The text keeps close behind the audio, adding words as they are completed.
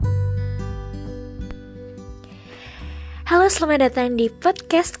Halo, selamat datang di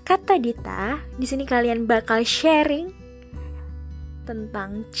podcast Kata Dita. Di sini kalian bakal sharing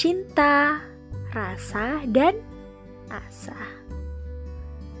tentang cinta, rasa, dan asa.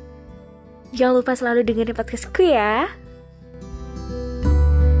 Jangan lupa selalu dengerin podcastku ya.